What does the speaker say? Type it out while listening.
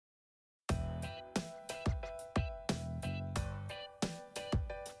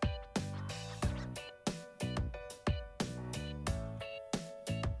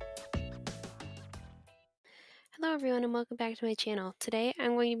Hello everyone and welcome back to my channel. Today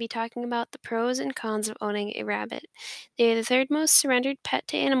I'm going to be talking about the pros and cons of owning a rabbit. They are the third most surrendered pet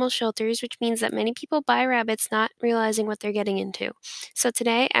to animal shelters, which means that many people buy rabbits not realizing what they're getting into. So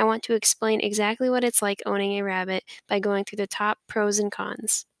today I want to explain exactly what it's like owning a rabbit by going through the top pros and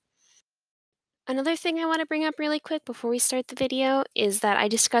cons. Another thing I want to bring up really quick before we start the video is that I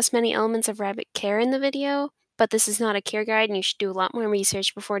discuss many elements of rabbit care in the video, but this is not a care guide and you should do a lot more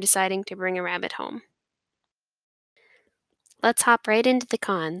research before deciding to bring a rabbit home. Let's hop right into the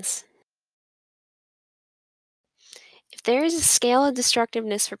cons. If there is a scale of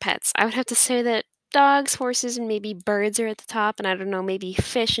destructiveness for pets, I would have to say that dogs, horses, and maybe birds are at the top, and I don't know, maybe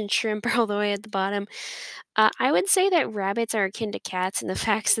fish and shrimp are all the way at the bottom. I would say that rabbits are akin to cats in the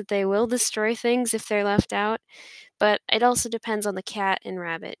facts that they will destroy things if they're left out, but it also depends on the cat and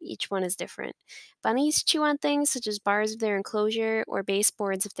rabbit. Each one is different. Bunnies chew on things such as bars of their enclosure or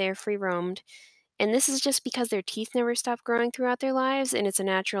baseboards if they are free roamed. And this is just because their teeth never stop growing throughout their lives, and it's a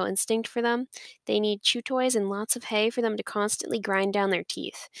natural instinct for them. They need chew toys and lots of hay for them to constantly grind down their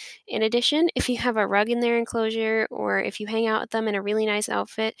teeth. In addition, if you have a rug in their enclosure, or if you hang out with them in a really nice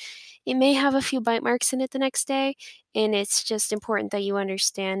outfit, it may have a few bite marks in it the next day, and it's just important that you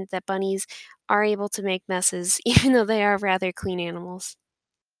understand that bunnies are able to make messes, even though they are rather clean animals.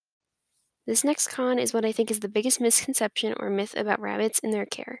 This next con is what I think is the biggest misconception or myth about rabbits and their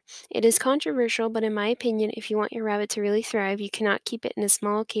care. It is controversial, but in my opinion, if you want your rabbit to really thrive, you cannot keep it in a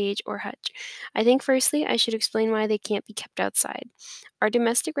small cage or hutch. I think firstly, I should explain why they can't be kept outside. Our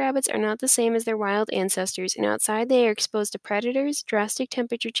domestic rabbits are not the same as their wild ancestors, and outside they are exposed to predators, drastic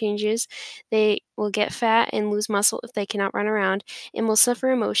temperature changes, they will get fat and lose muscle if they cannot run around, and will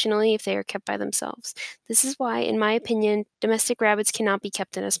suffer emotionally if they are kept by themselves. This is why, in my opinion, domestic rabbits cannot be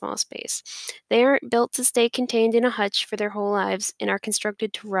kept in a small space. They aren't built to stay contained in a hutch for their whole lives and are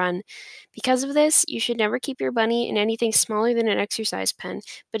constructed to run. Because of this, you should never keep your bunny in anything smaller than an exercise pen.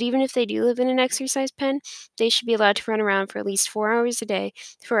 But even if they do live in an exercise pen, they should be allowed to run around for at least 4 hours a day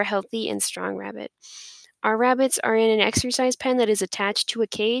for a healthy and strong rabbit. Our rabbits are in an exercise pen that is attached to a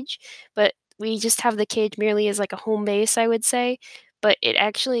cage, but we just have the cage merely as like a home base, I would say. But it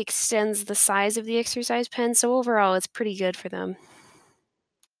actually extends the size of the exercise pen, so overall it's pretty good for them.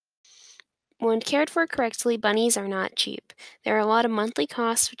 When cared for correctly, bunnies are not cheap. There are a lot of monthly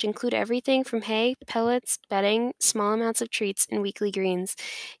costs, which include everything from hay, pellets, bedding, small amounts of treats, and weekly greens.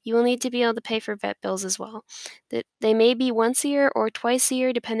 You will need to be able to pay for vet bills as well. They may be once a year or twice a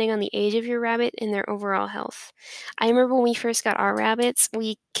year, depending on the age of your rabbit and their overall health. I remember when we first got our rabbits,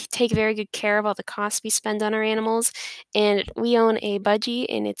 we take very good care of all the costs we spend on our animals, and we own a budgie,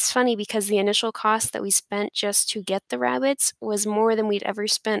 and it's funny because the initial cost that we spent just to get the rabbits was more than we'd ever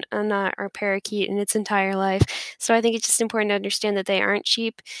spent on our parakeet in its entire life. So I think it's just important to understand that they aren't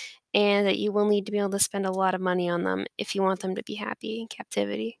cheap and that you will need to be able to spend a lot of money on them if you want them to be happy in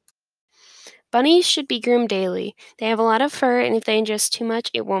captivity. Bunnies should be groomed daily. They have a lot of fur, and if they ingest too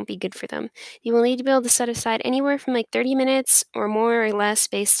much, it won't be good for them. You will need to be able to set aside anywhere from like 30 minutes or more or less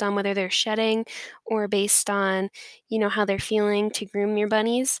based on whether they're shedding or based on, how they're feeling to groom your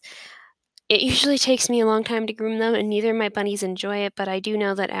bunnies. It usually takes me a long time to groom them, and neither of my bunnies enjoy it, but I do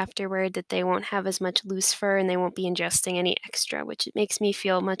know that afterward that they won't have as much loose fur and they won't be ingesting any extra, which makes me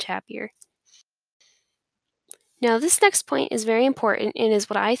feel much happier. Now, this next point is very important and is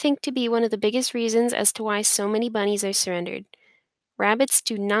what I think to be one of the biggest reasons as to why so many bunnies are surrendered. Rabbits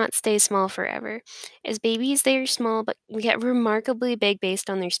do not stay small forever. As babies, they are small, but get remarkably big based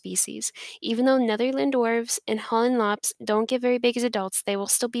on their species. Even though Netherland dwarves and Holland lops don't get very big as adults, they will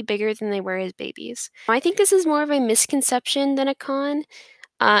still be bigger than they were as babies. I think this is more of a misconception than a con.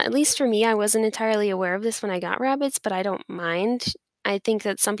 At least for me, I wasn't entirely aware of this when I got rabbits, but I don't mind. I think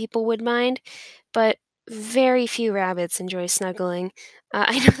that some people would mind, but very few rabbits enjoy snuggling.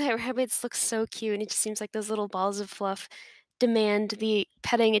 I know that rabbits look so cute, and it just seems like those little balls of fluff demand the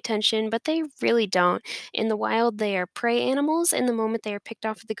petting attention, but they really don't. In the wild, they are prey animals, and the moment they are picked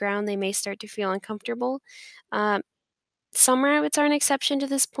off the ground, they may start to feel uncomfortable. Um, some rabbits are an exception to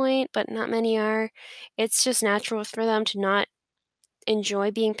this point, but not many are. It's just natural for them to not enjoy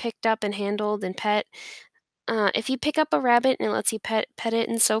being picked up and handled and pet. If you pick up a rabbit and it lets you pet it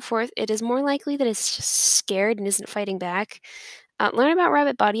and so forth, it is more likely that it's just scared and isn't fighting back. Learn about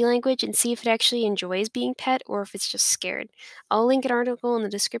rabbit body language and see if it actually enjoys being pet or if it's just scared. I'll link an article in the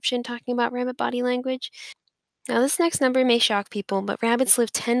description talking about rabbit body language. Now, this next number may shock people, but rabbits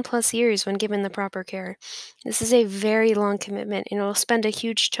live 10 plus years when given the proper care. This is a very long commitment and will spend a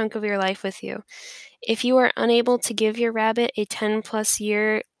huge chunk of your life with you. If you are unable to give your rabbit a 10 plus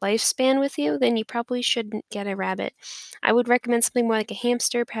year lifespan with you, then you probably shouldn't get a rabbit. I would recommend something more like a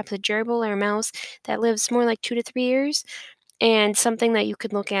hamster, perhaps a gerbil or a mouse that lives more like 2 to 3 years, and something that you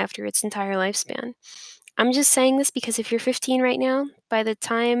could look after its entire lifespan. I'm just saying this because if you're 15 right now, by the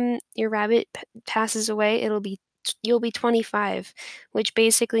time your rabbit passes away, you'll be 25, which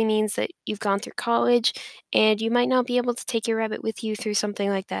basically means that you've gone through college and you might not be able to take your rabbit with you through something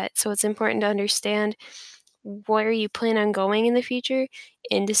like that. So it's important to understand where you plan on going in the future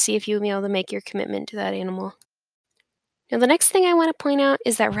and to see if you'll be able to make your commitment to that animal. Now, the next thing I want to point out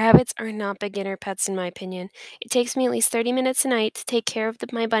is that rabbits are not beginner pets, in my opinion. It takes me at least 30 minutes a night to take care of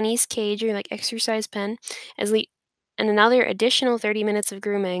my bunny's cage or like exercise pen, as le- and another additional 30 minutes of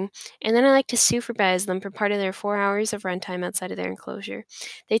grooming. And then I like to supervise them for part of their 4 hours of runtime outside of their enclosure.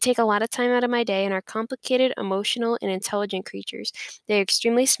 They take a lot of time out of my day and are complicated, emotional, and intelligent creatures. They are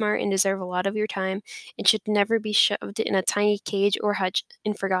extremely smart and deserve a lot of your time and should never be shoved in a tiny cage or hutch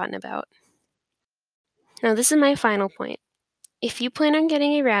and forgotten about. Now, this is my final point. If you plan on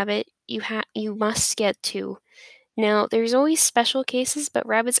getting a rabbit, you must get two. Now, there's always special cases, but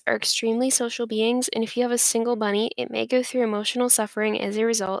rabbits are extremely social beings, and if you have a single bunny, it may go through emotional suffering as a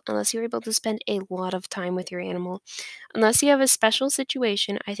result unless you're able to spend a lot of time with your animal. Unless you have a special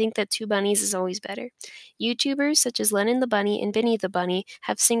situation, I think that two bunnies is always better. YouTubers such as Lennon the Bunny and Vinny the Bunny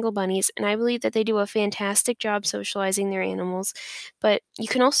have single bunnies, and I believe that they do a fantastic job socializing their animals. But you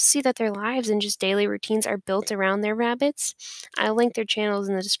can also see that their lives and just daily routines are built around their rabbits. I'll link their channels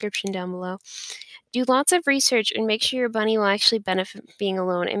in the description down below. Do lots of research and make sure your bunny will actually benefit from being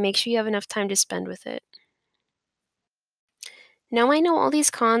alone and make sure you have enough time to spend with it. Now, I know all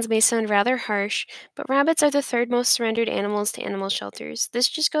these cons may sound rather harsh, but rabbits are the third most surrendered animals to animal shelters. This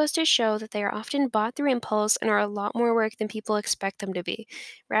just goes to show that they are often bought through impulse and are a lot more work than people expect them to be.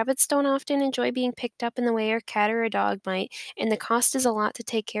 Rabbits don't often enjoy being picked up in the way a cat or a dog might, and the cost is a lot to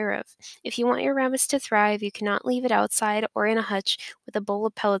take care of. If you want your rabbits to thrive, you cannot leave it outside or in a hutch with a bowl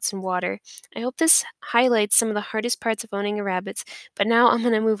of pellets and water. I hope this highlights some of the hardest parts of owning a rabbit, but now I'm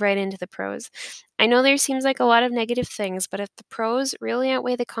going to move right into the pros. I know there seems like a lot of negative things, but if the pros really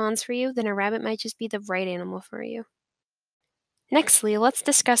outweigh the cons for you, then a rabbit might just be the right animal for you. Nextly, let's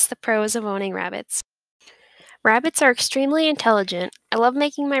discuss the pros of owning rabbits. Rabbits are extremely intelligent. I love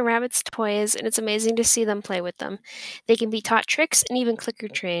making my rabbits toys, and it's amazing to see them play with them. They can be taught tricks and even clicker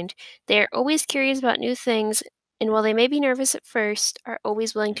trained. They are always curious about new things, and while they may be nervous at first, are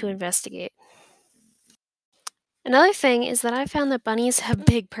always willing to investigate. Another thing is that I found that bunnies have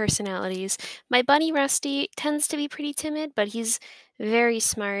big personalities. My bunny Rusty tends to be pretty timid, but he's very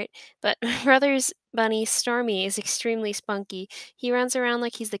smart. But my brother's bunny Stormy is extremely spunky. He runs around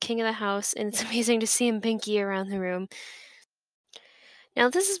like he's the king of the house, and it's amazing to see him pinky around the room. Now,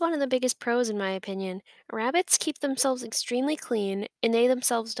 this is one of the biggest pros, in my opinion. Rabbits keep themselves extremely clean, and they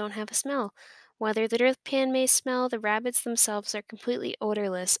themselves don't have a smell. While their litter pan may smell, the rabbits themselves are completely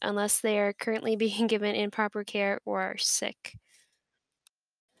odorless unless they are currently being given improper care or are sick.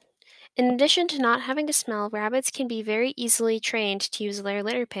 In addition to not having a smell, rabbits can be very easily trained to use their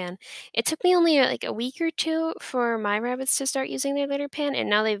litter pan. It took me only like a week or two for my rabbits to start using their litter pan, and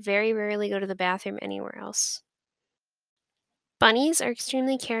now they very rarely go to the bathroom anywhere else. Bunnies are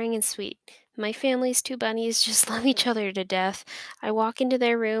extremely caring and sweet. My family's two bunnies just love each other to death. I walk into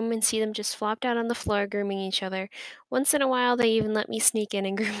their room and see them just flopped out on the floor grooming each other. Once in a while, they even let me sneak in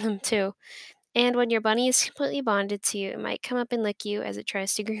and groom them too. And when your bunny is completely bonded to you, it might come up and lick you as it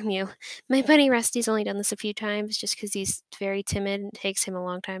tries to groom you. My bunny Rusty's only done this a few times just because he's very timid and it takes him a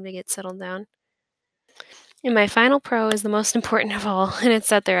long time to get settled down. And my final pro is the most important of all, and it's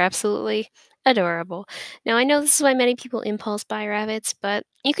that they're absolutely adorable. Now, I know this is why many people impulse buy rabbits, but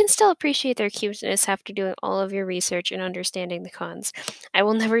you can still appreciate their cuteness after doing all of your research and understanding the cons. I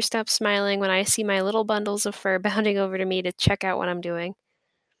will never stop smiling when I see my little bundles of fur bounding over to me to check out what I'm doing.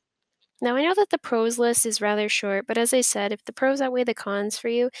 Now, I know that the pros list is rather short, but as I said, if the pros outweigh the cons for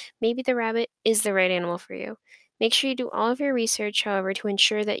you, maybe the rabbit is the right animal for you. Make sure you do all of your research, however, to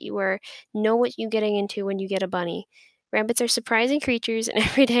ensure that know what you're getting into when you get a bunny. Rabbits are surprising creatures, and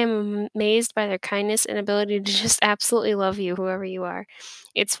every day I'm amazed by their kindness and ability to just absolutely love you, whoever you are.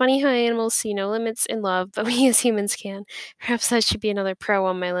 It's funny how animals see no limits in love, but we as humans can. Perhaps that should be another pro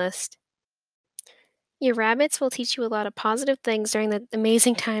on my list. Your rabbits will teach you a lot of positive things during the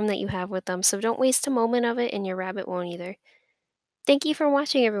amazing time that you have with them, so don't waste a moment of it, and your rabbit won't either. Thank you for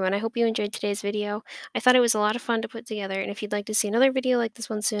watching, everyone. I hope you enjoyed today's video. I thought it was a lot of fun to put together, and if you'd like to see another video like this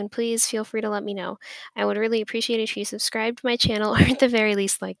one soon, please feel free to let me know. I would really appreciate it if you subscribed to my channel or at the very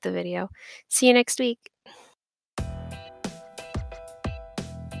least like the video. See you next week.